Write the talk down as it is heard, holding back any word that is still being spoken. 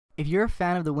If you're a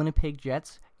fan of the Winnipeg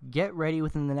Jets, get ready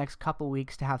within the next couple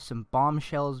weeks to have some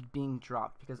bombshells being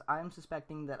dropped, because I'm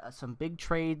suspecting that some big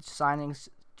trades, signings,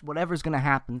 whatever's going to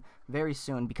happen very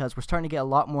soon, because we're starting to get a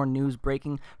lot more news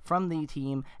breaking from the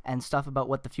team and stuff about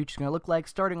what the future's going to look like,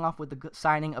 starting off with the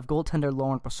signing of goaltender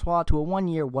Laurent Brossoit to a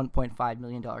one-year, $1.5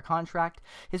 million contract.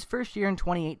 His first year in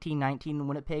 2018-19 in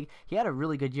Winnipeg, he had a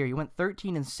really good year. He went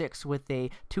 13-6 with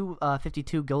a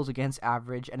 252 goals against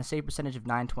average and a save percentage of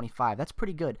 .925. That's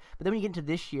pretty good. But then when you get into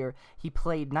this year, he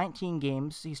played 19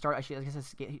 games. He started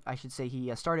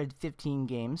he started 15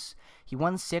 games. He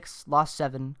won 6, lost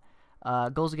 7.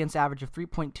 Goals against average of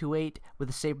 3.28 with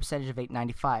a save percentage of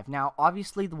 .895. Now,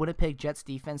 obviously, the Winnipeg Jets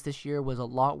defense this year was a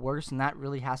lot worse, and that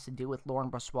really has to do with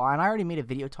Laurent Brossoit. And I already made a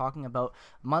video talking about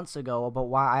months ago about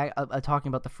why talking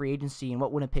about the free agency and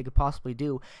what Winnipeg could possibly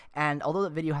do. And although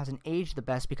that video hasn't aged the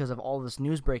best because of all this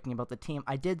news breaking about the team,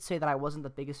 I did say that I wasn't the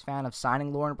biggest fan of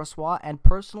signing Laurent Brossoit, and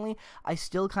personally, I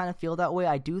still kind of feel that way.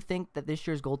 I do think that this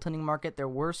year's goaltending market, there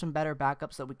were some better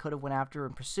backups that we could have went after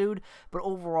and pursued, but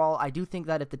overall, I do think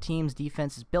that if the team's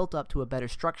defense is built up to a better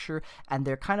structure and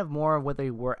they're kind of more of what they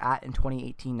were at in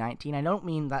 2018-19. I don't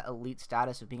mean that elite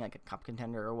status of being like a cup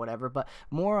contender or whatever, but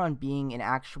more on being an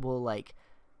actual like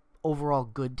overall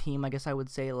good team, I guess I would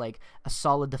say, like a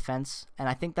solid defense. And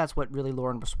I think that's what really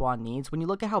Laurent Brossoit needs. When you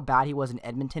look at how bad he was in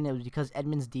Edmonton, it was because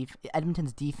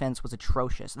Edmonton's defense was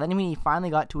atrocious. And then when he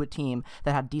finally got to a team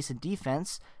that had decent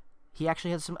defense, he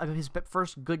actually had some of his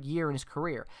first good year in his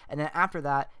career. And then after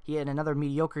that, he had another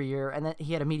mediocre year. And then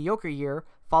he had a mediocre year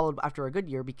followed after a good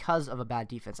year because of a bad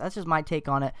defense. That's just my take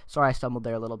on it. Sorry I stumbled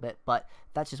there a little bit, but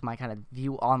that's just my kind of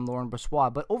view on Laurent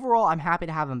Brossoit. But overall, I'm happy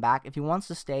to have him back. If he wants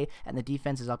to stay and the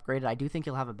defense is upgraded, I do think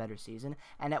he'll have a better season.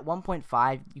 And at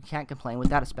 1.5, you can't complain with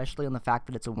that, especially on the fact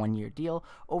that it's a one-year deal.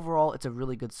 Overall, it's a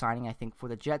really good signing, I think, for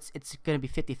the Jets. It's going to be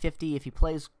 50-50 if he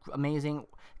plays amazing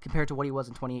compared to what he was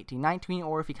in 2018-19,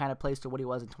 or if he kind of plays to what he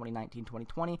was in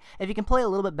 2019-2020. If he can play a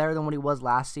little bit better than what he was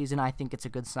last season, I think it's a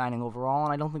good signing overall,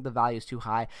 and I don't think the value is too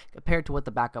high compared to what the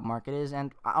backup market is.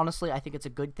 And honestly, I think it's a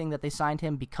good thing that they signed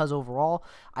him, because overall,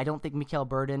 I don't think Michael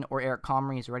Burden or Eric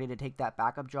Comrie is ready to take that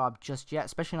backup job just yet,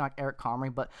 especially not Eric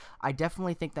Comrie, but I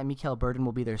definitely think that Michael Burden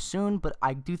will be there soon. But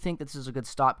I do think that this is a good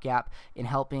stopgap in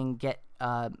helping get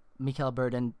Michael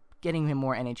Burden, getting him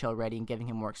more NHL ready and giving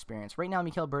him more experience. Right now,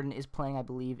 Michael Burden is playing, I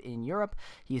believe, in Europe.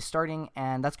 He is starting,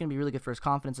 and that's going to be really good for his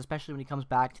confidence, especially when he comes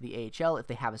back to the AHL if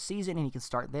they have a season, and he can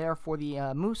start there for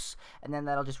the Moose, and then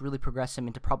that'll just really progress him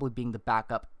into probably being the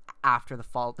backup after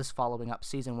this following up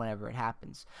season whenever it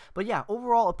happens. But yeah,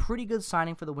 overall, a pretty good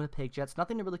signing for the Winnipeg Jets.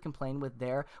 Nothing to really complain with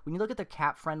there. When you look at their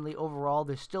cap friendly overall,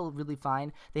 they're still really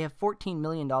fine. They have $14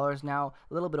 million now,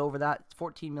 a little bit over that. It's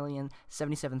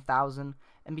 $14,077,000.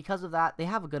 And because of that, they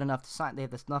have a good enough to sign. They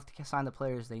have enough to sign the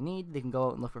players they need. They can go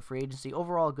out and look for free agency.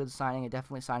 Overall, a good signing, a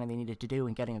definitely signing they needed to do,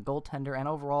 and getting a goaltender. And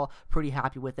overall, pretty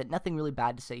happy with it. Nothing really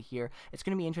bad to say here. It's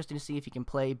going to be interesting to see if he can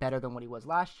play better than what he was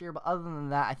last year. But other than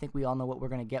that, I think we all know what we're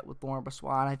going to get with Laurent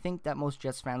Brossoit. And I think that most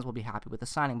Jets fans will be happy with the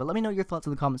signing. But let me know your thoughts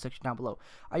in the comment section down below.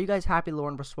 Are you guys happy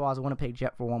Laurent Brossoit is a Winnipeg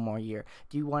Jet for one more year?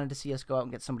 Do you want to see us go out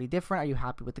and get somebody different? Are you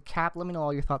happy with the cap? Let me know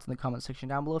all your thoughts in the comment section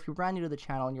down below. If you're brand new to the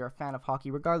channel and you're a fan of hockey,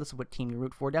 regardless of what team you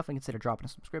root for, definitely consider dropping a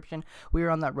subscription. We are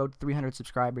on that road to 300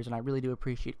 subscribers, and I really do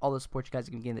appreciate all the support you guys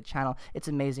are going to give the channel. It's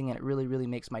amazing, and it really, really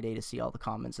makes my day to see all the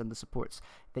comments and the supports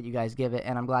that you guys give it,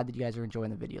 and I'm glad that you guys are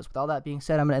enjoying the videos. With all that being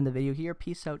said, I'm going to end the video here.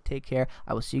 Peace out. Take care.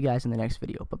 I will see you guys in the next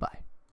video. Bye-bye.